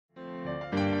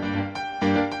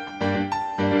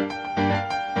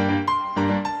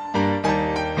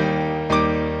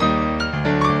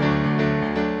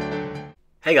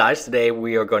Hey guys, today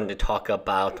we are going to talk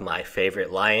about my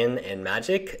favorite lion in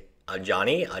Magic,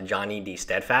 Ajani the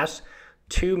Steadfast.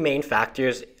 Two main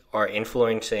factors are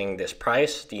influencing this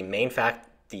price.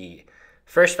 The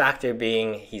first factor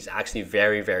being he's actually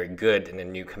very, very good in the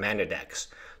new commander decks.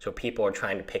 So people are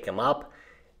trying to pick him up.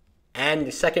 And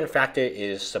the second factor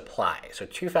is supply. So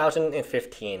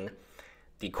 2015,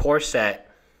 the core set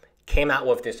came out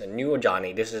with this new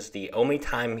Ajani. This is the only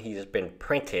time he's been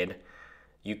printed.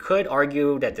 You could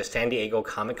argue that the San Diego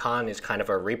Comic-Con is kind of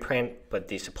a reprint, but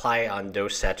the supply on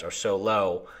those sets are so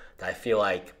low that I feel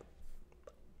like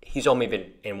he's only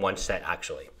been in one set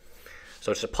actually.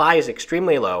 So supply is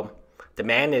extremely low.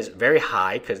 Demand is very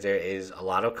high because there is a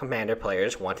lot of commander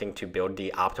players wanting to build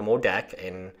the optimal deck,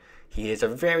 and he is a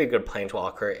very good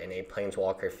Planeswalker in a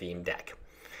Planeswalker themed deck.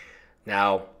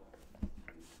 Now,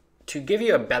 to give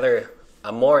you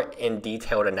a more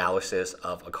in-detailed analysis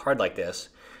of a card like this,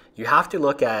 you have to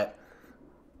look at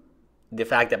the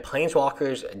fact that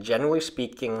Planeswalkers, generally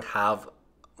speaking, have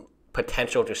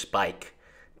potential to spike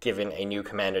given a new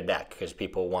commander deck because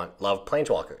people love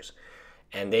Planeswalkers.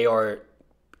 And they are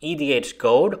EDH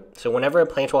gold. So whenever a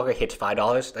Planeswalker hits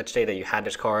 $5, let's say that you had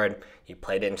this card, you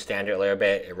played it in standard a little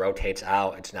bit, it rotates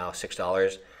out, it's now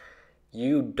 $6.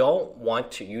 You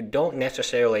don't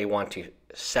necessarily want to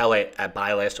sell it at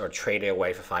buy list or trade it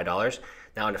away for $5.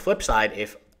 Now on the flip side,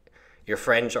 if your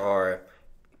friends are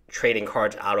trading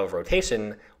cards out of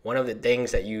rotation, one of the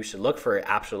things that you should look for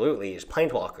absolutely is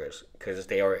Planeswalkers because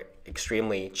they are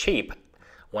extremely cheap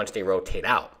once they rotate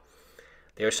out.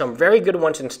 There are some very good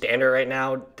ones in standard right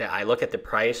now that I look at the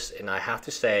price and I have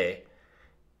to say,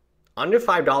 under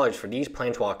 $5 for these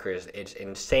Planeswalkers, it's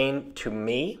insane to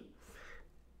me.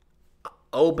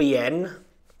 OBN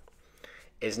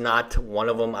is not one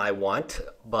of them I want,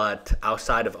 but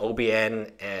outside of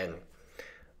OBN and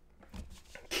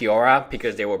Kiora,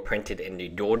 because they were printed in the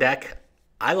Duel deck,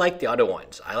 I like the other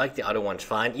ones. I like the other ones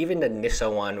fine. Even the Nissa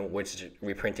one, which is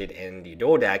reprinted in the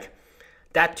Duel deck,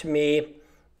 that to me,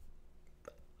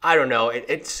 I don't know,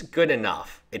 it's good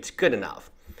enough. It's good enough.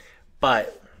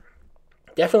 But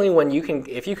definitely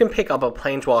if you can pick up a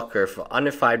Planeswalker for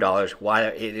under $5 while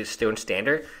it is still in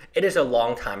standard, it is a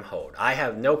long time hold. I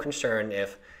have no concern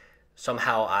if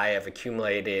somehow I have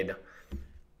accumulated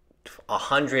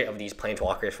 100 of these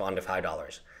Planeswalkers for under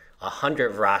 $5.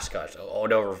 100 Vraskas,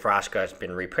 although Vraska has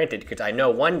been reprinted, because I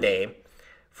know one day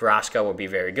Vraska will be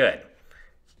very good.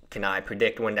 Can I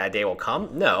predict when that day will come?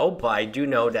 No, but I do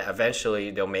know that eventually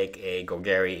they'll make a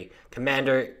Golgari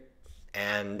commander,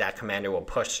 and that commander will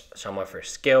push someone for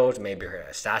skills, maybe her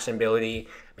assassin ability,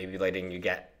 maybe letting you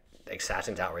get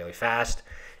assassins out really fast,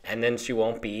 and then she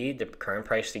won't be the current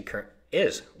price she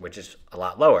is, which is a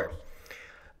lot lower.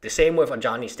 The same with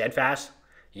Ajani Steadfast.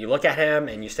 You look at him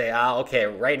and you say, okay,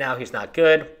 right now he's not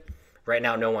good. Right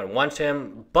now no one wants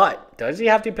him. But does he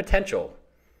have the potential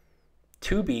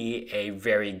to be a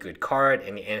very good card?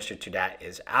 And the answer to that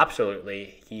is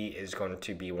absolutely. He is going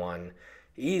to be one.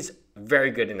 He's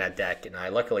very good in that deck. And I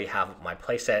luckily have my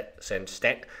playset since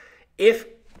if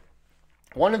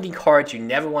one of the cards you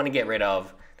never want to get rid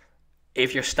of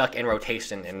if you're stuck in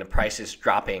rotation and the price is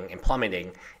dropping and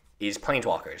plummeting is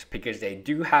Planeswalkers, because they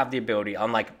do have the ability,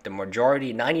 unlike the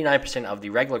majority, 99% of the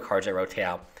regular cards that rotate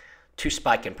out, to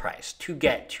spike in price, to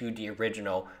get to the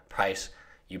original price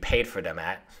you paid for them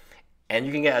at, and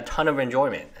you can get a ton of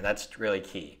enjoyment, and that's really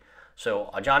key. So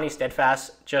Ajani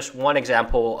Steadfast, just one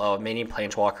example of many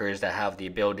Planeswalkers that have the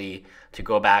ability to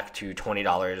go back to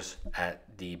 $20 at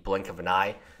the blink of an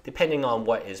eye, depending on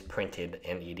what is printed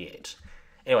in EDH.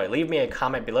 Anyway, leave me a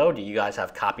comment below. Do you guys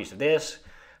have copies of this?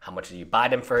 How much did you buy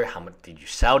them for? How much did you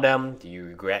sell them? Do you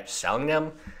regret selling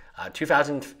them?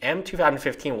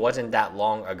 2015 wasn't that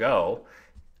long ago.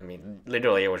 I mean,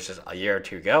 literally it was just a year or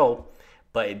two ago.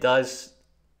 But it does,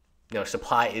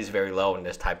 supply is very low in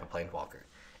this type of Planeswalker.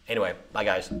 Anyway, bye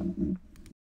guys.